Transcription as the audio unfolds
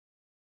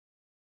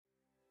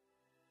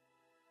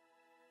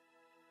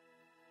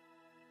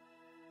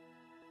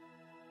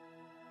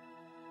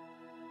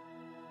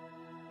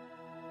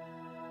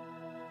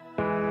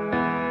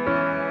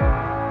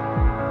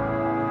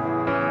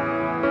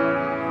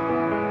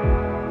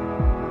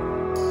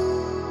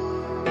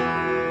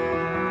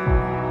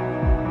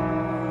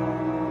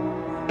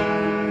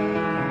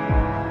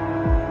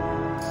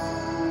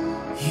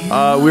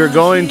We're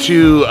going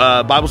to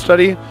Bible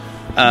study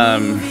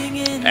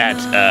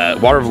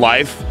at Water of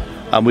Life.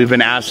 We've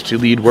been asked to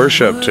lead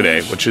worship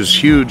today, which is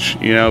huge,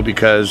 you know,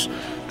 because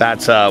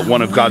that's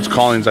one of God's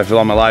callings I feel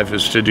on my life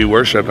is to do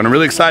worship, and I'm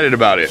really excited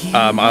about it.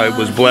 I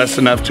was blessed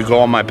enough to go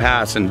on my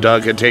pass, and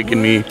Doug had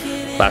taken me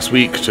last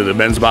week to the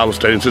men's Bible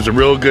study, and so it's a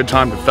real good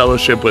time to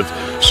fellowship with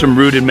some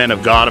rooted men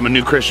of God. I'm a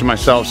new Christian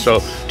myself, so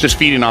just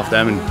feeding off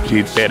them, and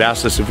they had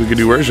asked us if we could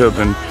do worship,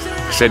 and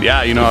I said,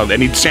 yeah, you know,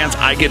 any chance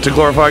I get to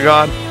glorify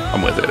God,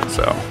 I'm with it.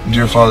 So,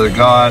 dear Father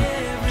God,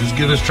 just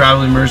give us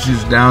traveling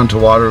mercies down to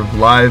Water of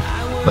Life.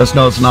 Let us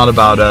know it's not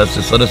about us.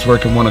 Just let us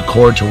work in one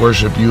accord to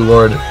worship you,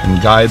 Lord,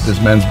 and guide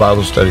this men's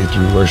Bible study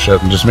through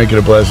worship, and just make it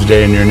a blessed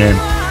day in your name.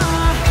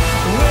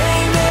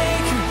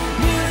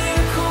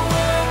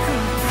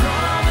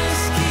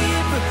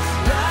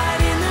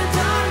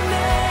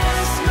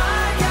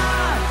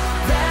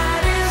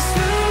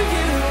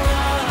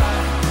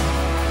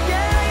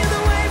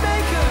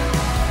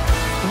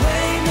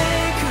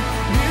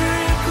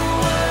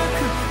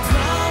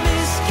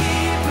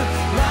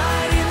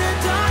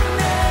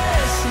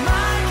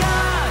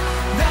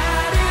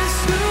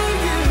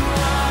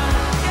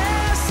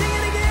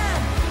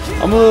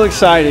 I'm a little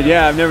excited.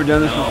 Yeah, I've never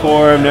done this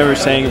before. I've never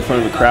sang in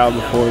front of a crowd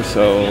before,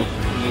 so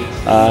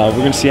we're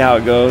gonna see how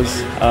it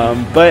goes.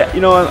 But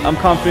you know, I'm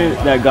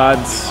confident that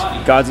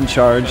God's in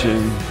charge,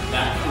 and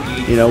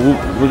you know,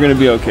 we're gonna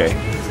be okay.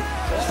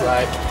 That's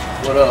right.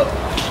 What up?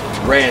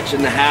 Ranch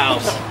in the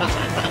house.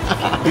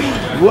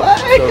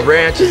 What? The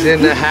ranch is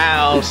in the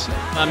house.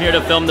 I'm here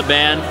to film the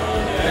band,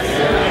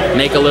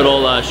 make a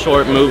little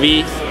short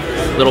movie.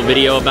 Little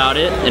video about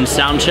it, and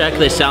sound check.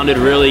 They sounded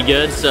really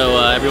good, so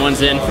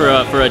everyone's in for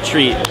a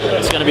treat.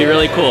 It's gonna be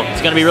really cool.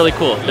 It's gonna be really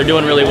cool. They're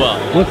doing really well.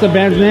 What's the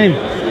band's name?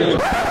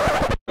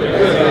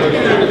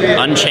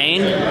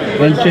 Unchained?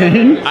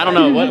 Unchained? I don't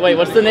know. Wait,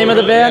 what's the name of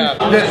the band?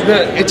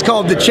 It's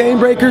called the Chain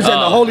Breakers and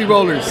the Holy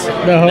Rollers.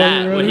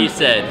 What he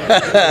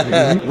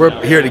said. We're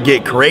here to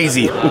get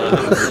crazy. Good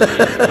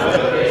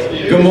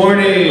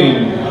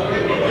morning.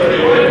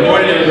 Good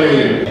morning,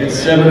 everybody. It's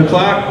 7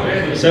 o'clock,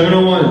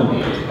 7:01.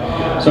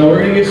 So we're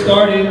going to get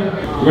started.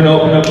 We're going to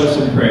open up with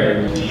some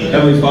prayer.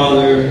 Heavenly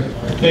Father,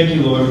 thank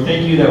you, Lord.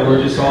 Thank you that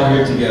we're just all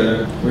here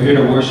together. We're here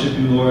to worship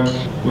you, Lord.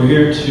 We're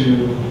here to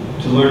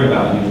learn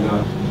about you,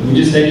 God. We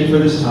just thank you for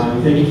this time.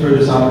 We thank you for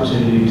this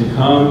opportunity to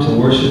come, to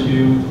worship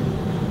you,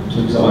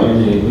 to exalt your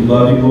name. We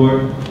love you,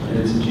 Lord, and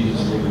it's in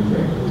Jesus' name we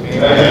pray.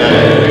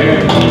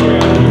 Amen.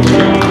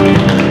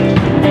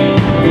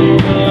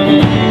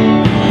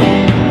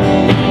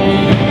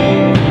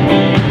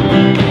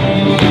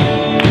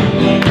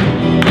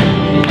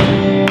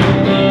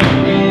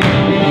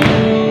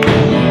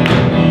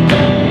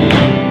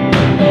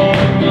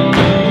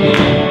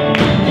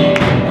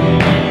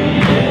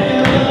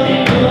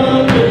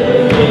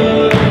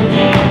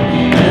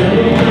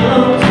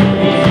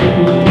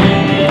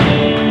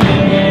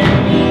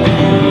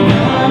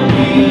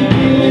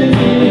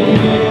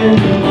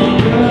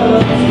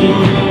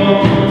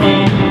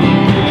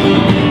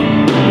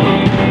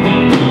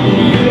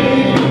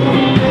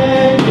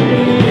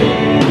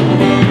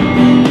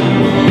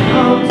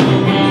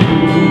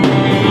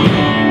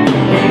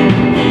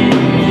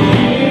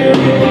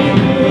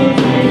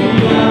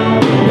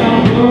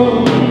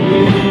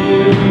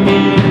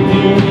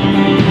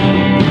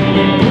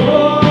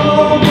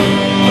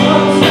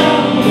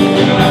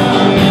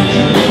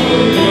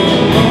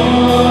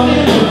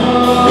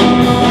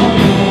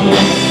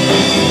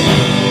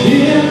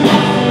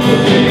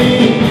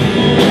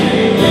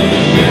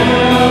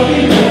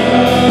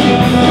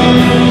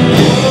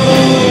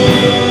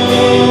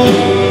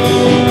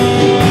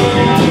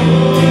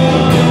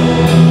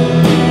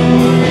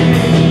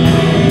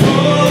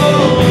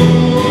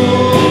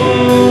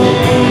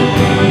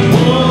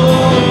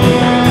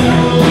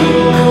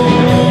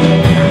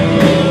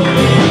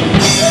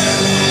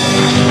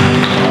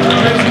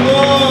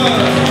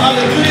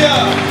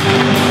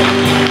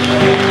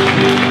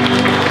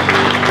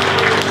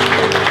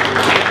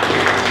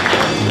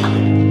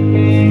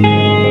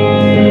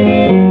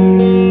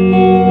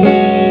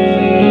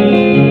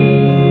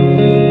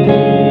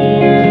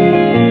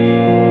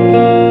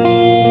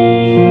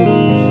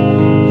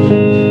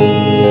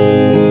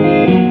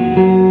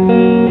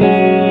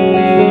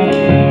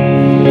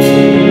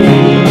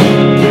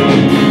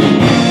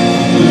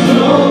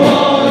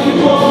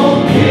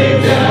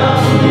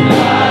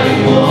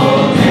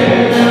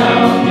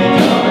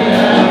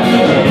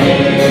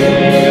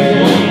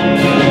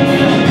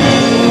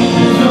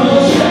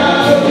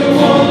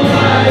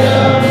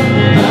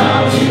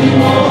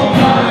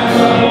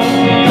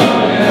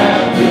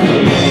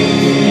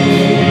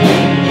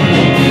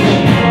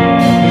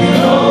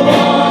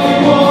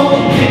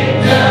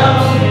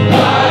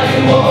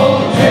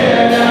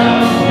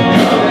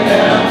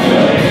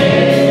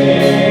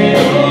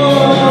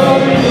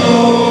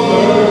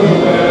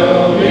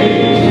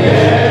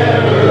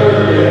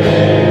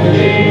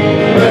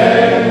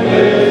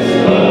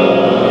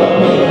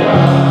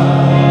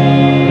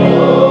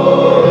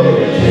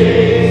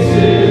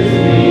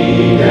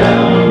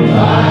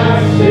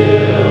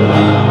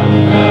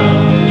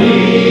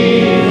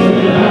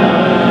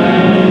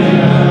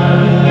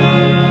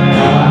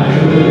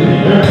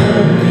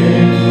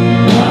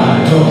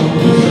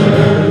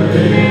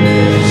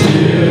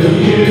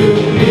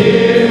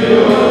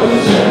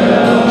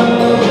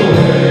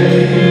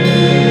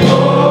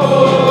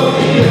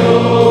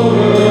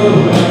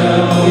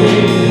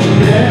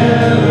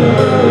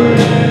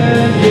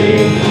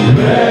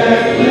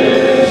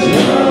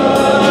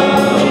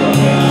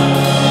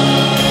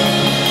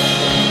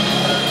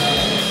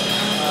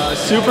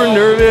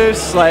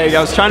 just like,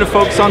 I was trying to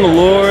focus on the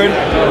Lord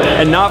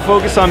and not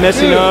focus on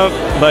messing up,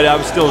 but I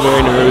was still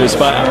very nervous.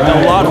 But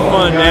a lot of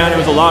fun, man. It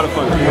was a lot of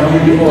fun.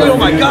 Oh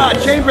my God,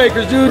 chain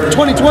breakers, dude.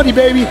 2020,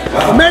 baby.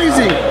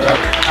 Amazing.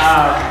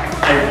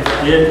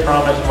 I did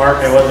promise Mark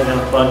I wasn't going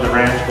to flood the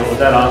ranch, but was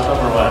that awesome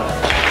or what?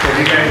 If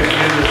you guys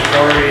knew the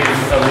stories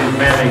of these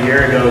men a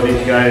year ago,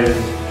 these guys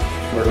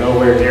were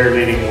nowhere near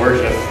leading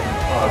worship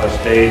on a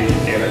stage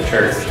in a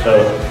church.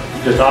 So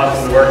just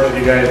awesome to work with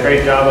you guys.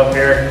 Great job up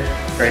here.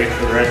 Great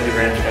for the rest of the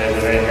ranch guys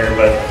that are in here.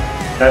 But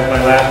that's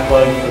my last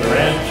plug for the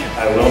ranch.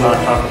 I will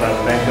not talk about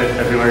the banquet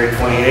February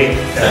 28th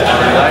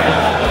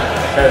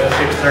at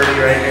 6:30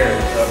 right here.